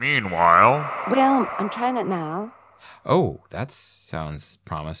Meanwhile... Well, I'm trying it now. Oh, that sounds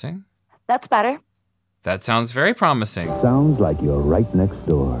promising. That's better. That sounds very promising. Sounds like you're right next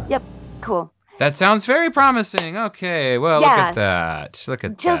door. Yep, cool. That sounds very promising. Okay, well, Yeah. Look at that. Look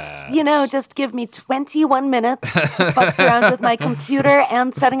at that. Just give me 21 minutes to futz around with my computer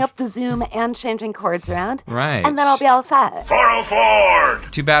and setting up the Zoom and changing chords around. Right. And then I'll be all set.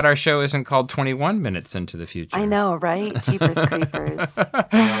 404! Too bad our show isn't called 21 Minutes into the Future. I know, right? Jeepers creepers.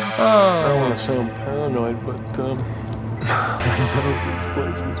 I don't want to sound paranoid, but I know this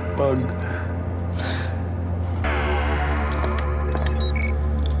place is bugged.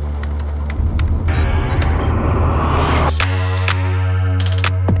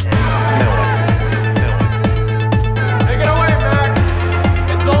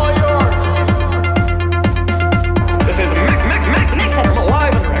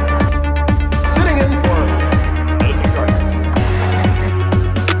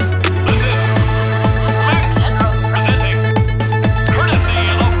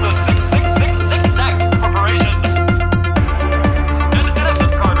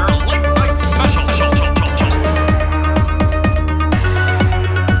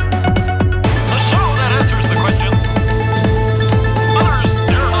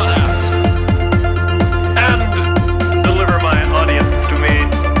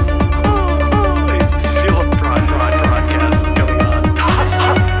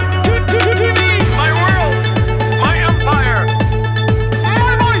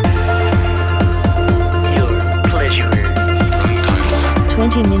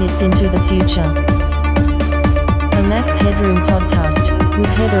 Into the Future. A Max Headroom podcast with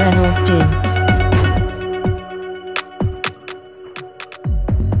Heather and Austin.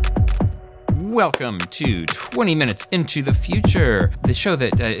 Welcome to 20 Minutes into the Future, the show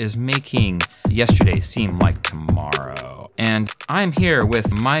that is making yesterday seem like tomorrow. And I'm here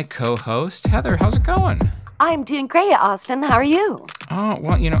with my co-host, Heather. How's it going? I'm doing great, Austin. How are you? Oh,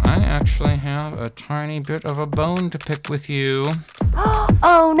 well, I actually have a tiny bit of a bone to pick with you.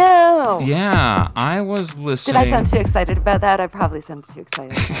 Oh, no. Yeah, I was listening. Did I sound too excited about that? I probably sound too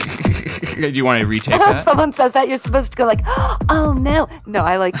excited. Do you want to retake that? Someone says that, you're supposed to go like, oh, no. No,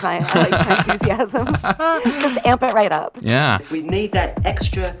 I like my enthusiasm. Just amp it right up. Yeah. We need that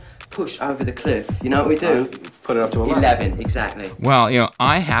extra push over the cliff. You know what we do? Put it up to 11. 11, exactly. Well,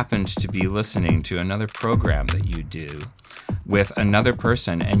 I happened to be listening to another program that you do with another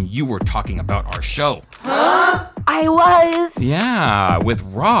person, and you were talking about our show. I was. Yeah, with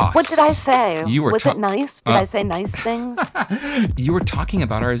Ross. What did I say? Was it nice? Did I say nice things? You were talking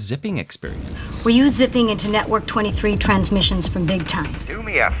about our zipping experience. Were you zipping into Network 23 transmissions from Big Time? Do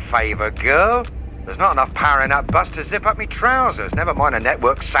me a favor, girl. There's not enough power in that bus to zip up me trousers, never mind a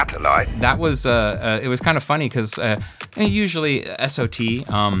network satellite. That was, it was kind of funny because usually SOT,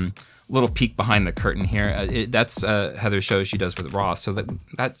 little peek behind the curtain here. That's Heather's show she does with Ross, so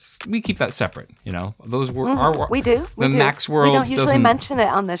that's we keep that separate. Those were we do. The Max World. We don't usually mention it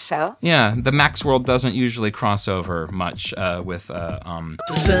on this show. Yeah, the Max World doesn't usually cross over much with.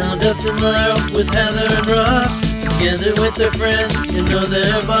 The Sound of Tomorrow with Heather and Ross, together with their friends,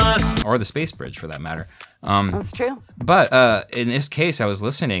 their boss, or the Space Bridge for that matter. That's true. But in this case, I was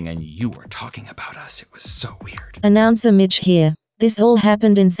listening and you were talking about us. It was so weird. Announcer Mitch here. This all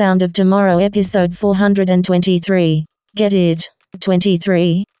happened in Sound of Tomorrow episode 423. Get it?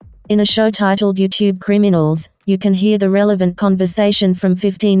 23. In a show titled YouTube Criminals, you can hear the relevant conversation from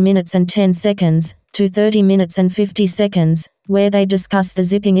 15 minutes and 10 seconds to 30 minutes and 50 seconds, where they discuss the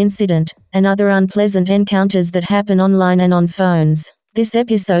zipping incident and other unpleasant encounters that happen online and on phones. This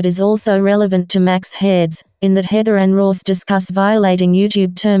episode is also relevant to Max Heads, in that Heather and Ross discuss violating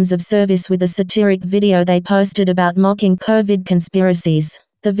YouTube terms of service with a satiric video they posted about mocking COVID conspiracies.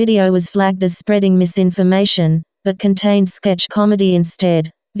 The video was flagged as spreading misinformation, but contained sketch comedy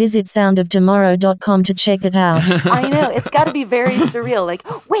instead. Visit soundoftomorrow.com to check it out. I know, it's got to be very surreal. Like,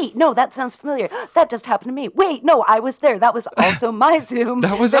 wait, no, that sounds familiar. That just happened to me. Wait, no, I was there. That was also my Zoom.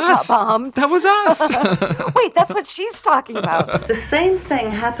 That was that us. Got bombed. That was us. Wait, that's what she's talking about. The same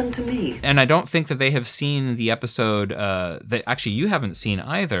thing happened to me. And I don't think that they have seen the episode that actually you haven't seen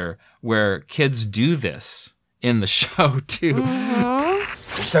either, where kids do this in the show too.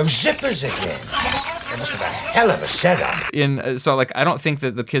 Mm-hmm. It's those zippers again. They must have a hell of a setup. So I don't think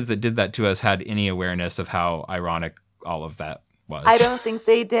that the kids that did that to us had any awareness of how ironic all of that was. I don't think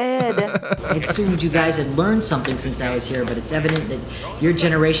they did. I assumed you guys had learned something since I was here, but it's evident that your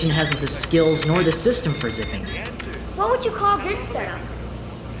generation hasn't the skills nor the system for zipping. What would you call this setup?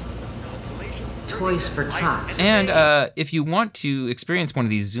 Toys for Tots. And if you want to experience one of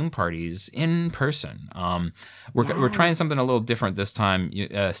these Zoom parties in person, we're trying something a little different this time.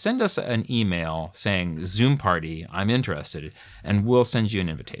 Send us an email saying Zoom party, I'm interested, and we'll send you an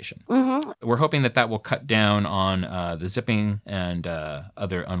invitation. Mm-hmm. We're hoping that will cut down on the zipping and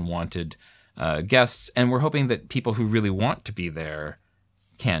other unwanted guests, and we're hoping that people who really want to be there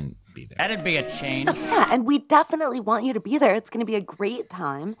can be there. That'd be a change. Yeah, and we definitely want you to be there. It's going to be a great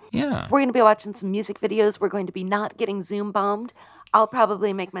time. Yeah. We're going to be watching some music videos. We're going to be not getting Zoom bombed. I'll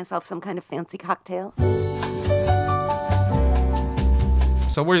probably make myself some kind of fancy cocktail.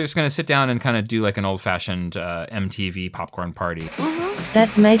 So we're just going to sit down and kind of do like an old-fashioned MTV popcorn party.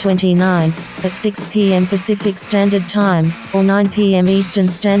 That's May 29th at 6 p.m. Pacific Standard Time or 9 p.m. Eastern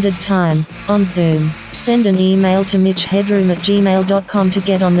Standard Time on Zoom. Send an email to mitchheadroom@gmail.com to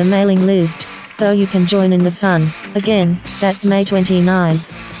get on the mailing list so you can join in the fun. Again, that's May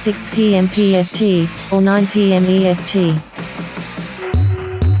 29th, 6 p.m. PST or 9 p.m. EST.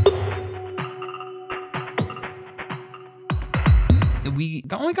 We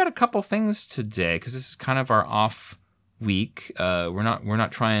only got a couple things today because this is kind of our off week. We're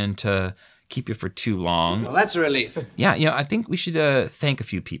not trying to keep you for too long. Well, that's a relief. Yeah, I think we should thank a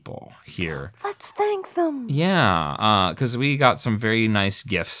few people here. Let's thank them. Yeah, because we got some very nice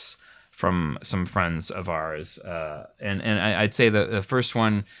gifts from some friends of ours, and I'd say the first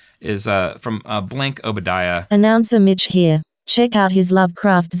one is from Blank Obadiah. Announcer Mitch here. Check out his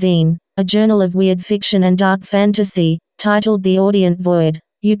Lovecraft zine, a journal of weird fiction and dark fantasy, titled The Audient Void.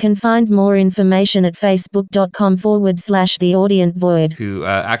 You can find more information at facebook.com/The Audient Void. Who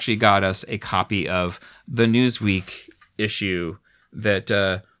actually got us a copy of the Newsweek issue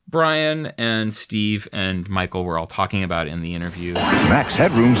that Brian and Steve and Michael were all talking about in the interview. Max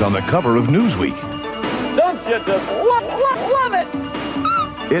Headroom's on the cover of Newsweek. Don't you just love it?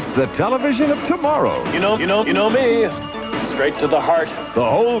 It's the television of tomorrow. You know me. Straight to the heart. The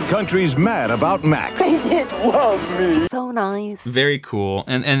whole country's mad about Max. They did love me. So nice. Very cool.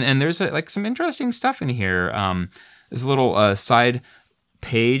 And there's like some interesting stuff in here. There's a little side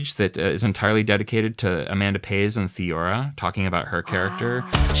page that is entirely dedicated to Amanda Pays and Theora, talking about her character.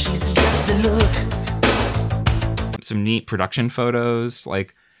 She's got the look. Some neat production photos.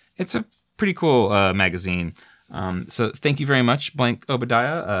 Like, it's a pretty cool magazine. So thank you very much, Blank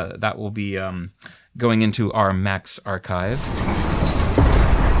Obadiah. That will be going into our Max archive.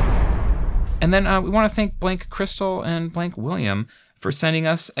 And then we want to thank Blank Crystal and Blank William for sending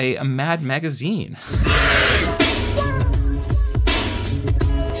us a Mad magazine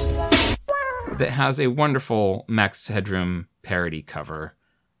that has a wonderful Max Headroom parody cover.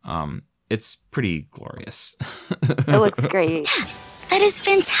 It's pretty glorious. It looks great. That is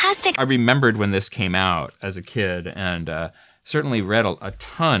fantastic. I remembered when this came out as a kid and certainly read a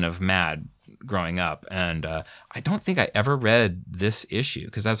ton of Mad growing up. And I don't think I ever read this issue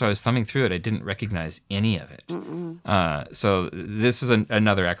because as I was thumbing through it, I didn't recognize any of it. So this is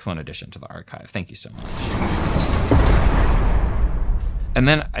another excellent addition to the archive. Thank you so much. And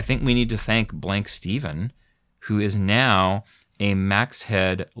then I think we need to thank Blank Steven, who is now a Max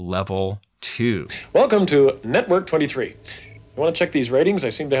Head level 2. Welcome to Network 23. You want to check these ratings? I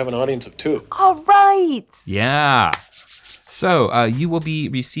seem to have an audience of 2. All right. Yeah. So you will be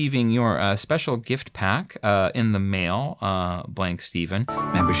receiving your special gift pack in the mail, Blank Steven.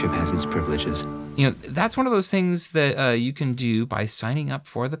 Membership has its privileges. You know, that's one of those things that you can do by signing up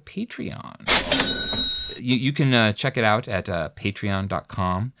for the Patreon. You can check it out at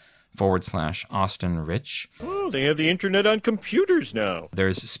patreon.com/Austin Rich. Oh, they have the internet on computers now.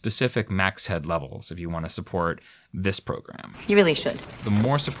 There's specific Max Head levels if you want to support this program. You really should. The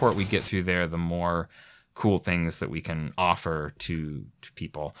more support we get through there, the more cool things that we can offer to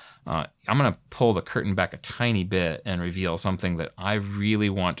people. I'm going to pull the curtain back a tiny bit and reveal something that I really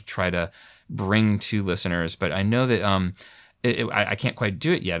want to try to bring to listeners, but I know that I can't quite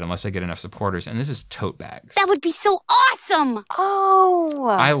do it yet unless I get enough supporters, and this is tote bags. That would be so awesome! Oh!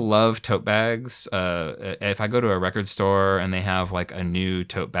 I love tote bags. If I go to a record store and they have like a new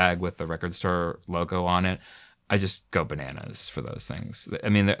tote bag with the record store logo on it, I just go bananas for those things. I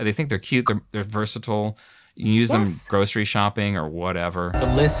mean, they think they're cute, they're versatile. You can use them grocery shopping or whatever.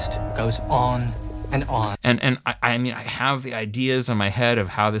 The list goes on and on. And I mean, I have the ideas in my head of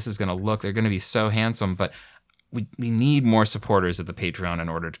how this is going to look. They're going to be so handsome, but we need more supporters at the Patreon in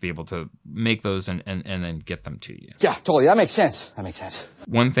order to be able to make those and then get them to you. Yeah, totally. That makes sense.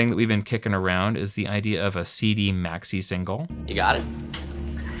 One thing that we've been kicking around is the idea of a CD maxi single. You got it?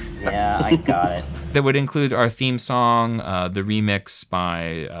 Yeah, I got it. That would include our theme song, the remix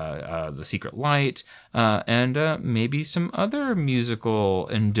by The Secret Light, and maybe some other musical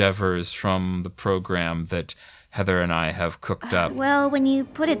endeavors from the program that Heather and I have cooked up. Well, when you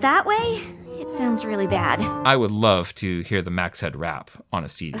put it that way, it sounds really bad. I would love to hear the Max Head rap on a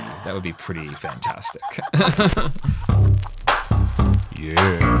CD. That would be pretty fantastic.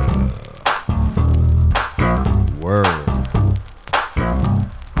 Yeah. Word.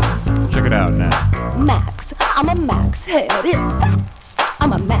 Check it out now. Max, I'm a Max head, it's facts.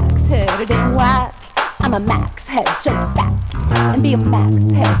 I'm a Max head, it ain't whack. I'm a Max head, jump back and be a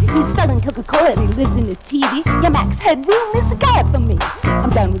Max head. He's selling Coca-Cola and he lives in a TV. Yeah, Max Headroom is the guy for me.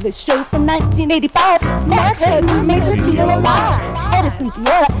 I'm done with this show from 1985. Max Headroom makes me feel alive. Edison,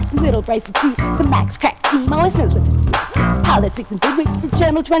 Thierra, and Little Bryson too. The Max Crack team always knows what to do. Politics and bigwigs for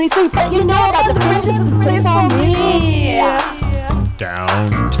Channel 23. But you know about the fringes, this is the place for me.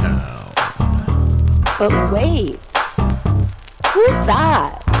 Downtown. But wait, who's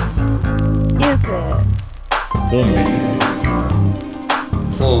that? Is it? For me.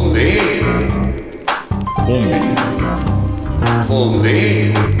 For me. For me. For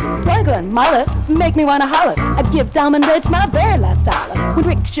me. Raglan, Mullet, make me wanna holler. I'd give Diamond Ridge my very last dollar. When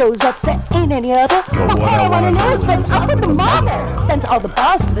Rick shows up, there ain't any other. But what I wanna know is what's up with the mother. Then to all the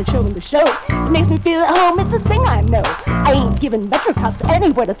bosses that show me the show. It makes me feel at home, it's a thing I know. I ain't giving Metro Cops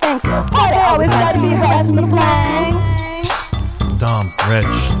anywhere to thanks. But I always gotta be harassing the blanks. Psst, Dom,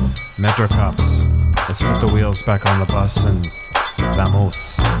 Rich, Metro Cops. Let's put the wheels back on the bus and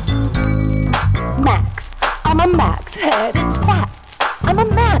vamos. Max, I'm a Max head, it's facts. I'm a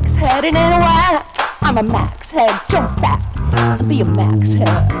Max head, it ain't a whack. I'm a Max head, jump back, be a Max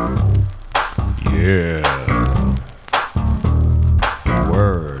head. Yeah.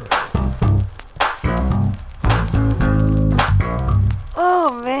 Word.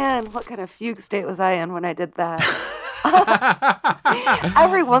 Oh man, what kind of fugue state was I in when I did that?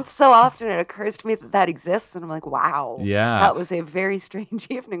 Every once so often it occurs to me that exists, and I'm like, wow. Yeah. That was a very strange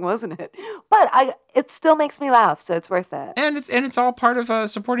evening, wasn't it? But it still makes me laugh, so it's worth it. And it's all part of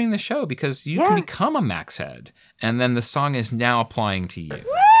supporting the show, because you can become a Max Head, and then the song is now applying to you.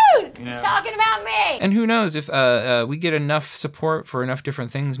 Woo! It's talking about me! And who knows, if we get enough support for enough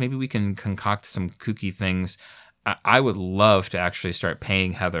different things, maybe we can concoct some kooky things. I would love to actually start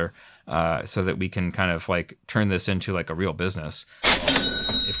paying Heather so that we can kind of like turn this into like a real business.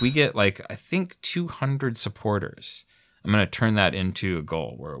 If we get like, I think 200 supporters, I'm going to turn that into a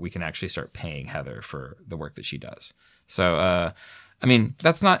goal where we can actually start paying Heather for the work that she does. So, I mean,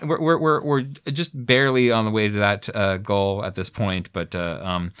 that's not, we're just barely on the way to that goal at this point. But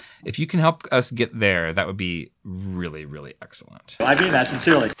if you can help us get there, that would be really, really excellent. I mean that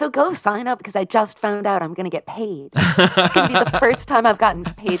sincerely. So go sign up, because I just found out I'm going to get paid. It's going to be the first time I've gotten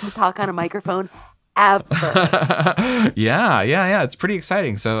paid to talk on a microphone ever. Yeah. It's pretty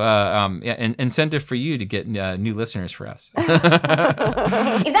exciting. So, an incentive for you to get new listeners for us. Is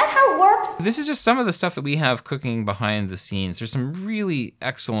that how it works? This is just some of the stuff that we have cooking behind the scenes. There's some really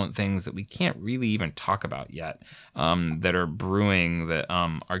excellent things that we can't really even talk about yet that are brewing that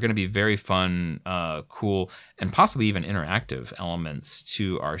are going to be very fun, cool, and possibly even interactive elements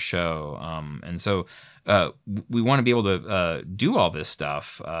to our show. And so we want to be able to do all this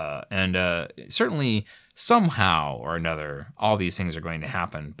stuff. And certainly somehow or another, all these things are going to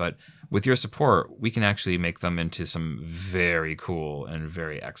happen. But with your support, we can actually make them into some very cool and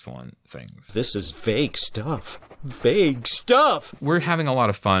very excellent things. This is vague stuff. Vague stuff. We're having a lot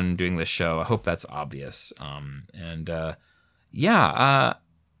of fun doing this show. I hope that's obvious. I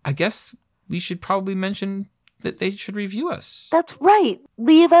guess we should probably mention that they should review us. That's right.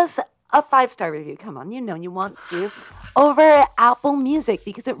 Leave us a 5-star review. Come on, you know you want to. Over at Apple Music,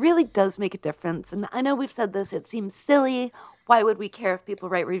 because it really does make a difference. And I know we've said this, it seems silly. Why would we care if people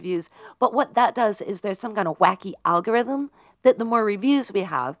write reviews? But what that does is there's some kind of wacky algorithm that the more reviews we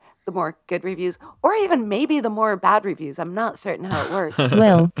have, the more good reviews, or even maybe the more bad reviews. I'm not certain how it works.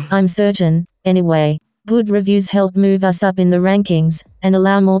 Well, I'm certain. Anyway, good reviews help move us up in the rankings and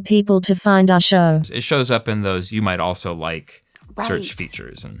allow more people to find our show. It shows up in those you might also like Right. search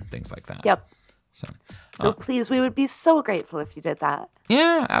features and things like that. Yep. So please, we would be so grateful if you did that.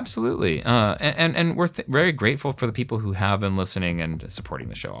 Yeah, absolutely. And we're very grateful for the people who have been listening and supporting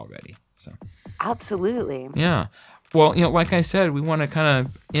the show already. So Absolutely. yeah. Well, like I said, we want to kind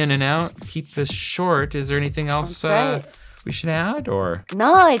of in and out, keep this short. Is there anything else That's right. we should add, or?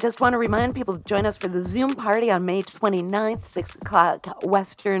 No, I just want to remind people to join us for the Zoom party on May 29th, 6 o'clock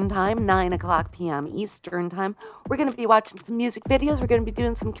Western Time, 9 o'clock p.m. Eastern Time. We're going to be watching some music videos. We're going to be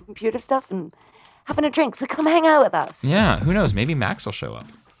doing some computer stuff and having a drink. So come hang out with us. Yeah, who knows? Maybe Max will show up.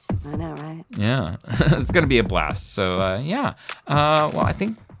 I know, right? Yeah, it's going to be a blast. So, well, I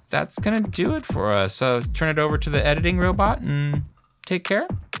think that's going to do it for us. So turn it over to the editing robot and take care.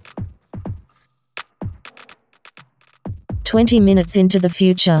 20 minutes into the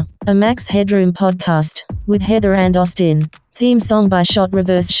future, a Max Headroom podcast with Heather and Austin. Theme song by Shot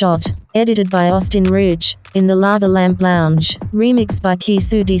Reverse Shot, edited by Austin Ridge, in the Lava Lamp Lounge. Remix by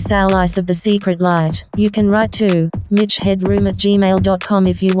Kisu D. Salice of The Secret Light. You can write to mitchheadroom@gmail.com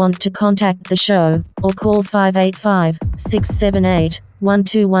if you want to contact the show, or call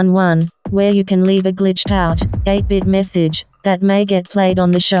 585-678-1211, where you can leave a glitched out, 8-bit message that may get played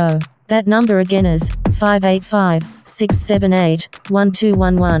on the show. That number again is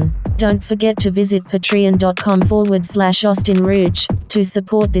 585-678-1211. Don't forget to visit patreon.com/Austin Ridge to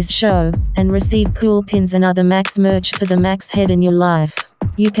support this show and receive cool pins and other Max merch for the Max head in your life.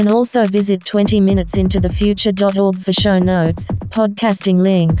 You can also visit 20minutesintothefuture.org for show notes, podcasting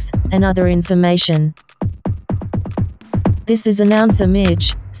links, and other information. This is announcer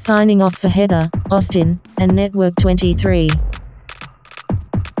Midge, signing off for Heather, Austin, and Network 23.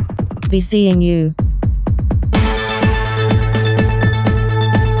 Be seeing you.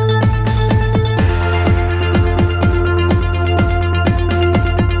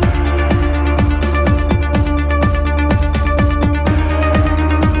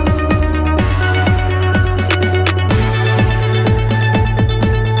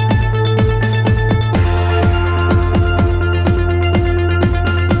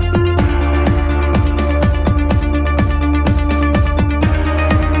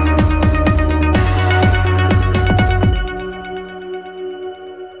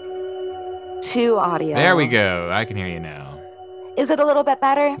 Audio. There we go. I can hear you now. Is it a little bit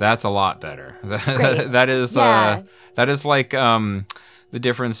better? That's a lot better. Great. that is Yeah. that is like the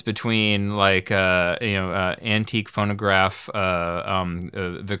difference between like antique phonograph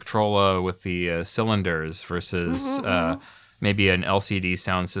Victrola with the cylinders versus maybe an LCD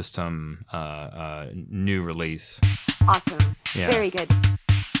sound system new release. Awesome. Yeah. Very good.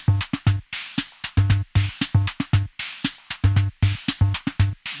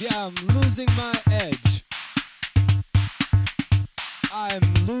 Yeah, I'm losing my edge.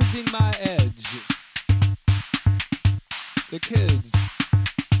 I'm losing my edge. The kids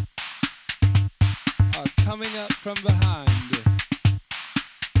are coming up from behind.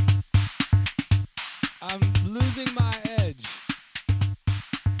 I'm losing my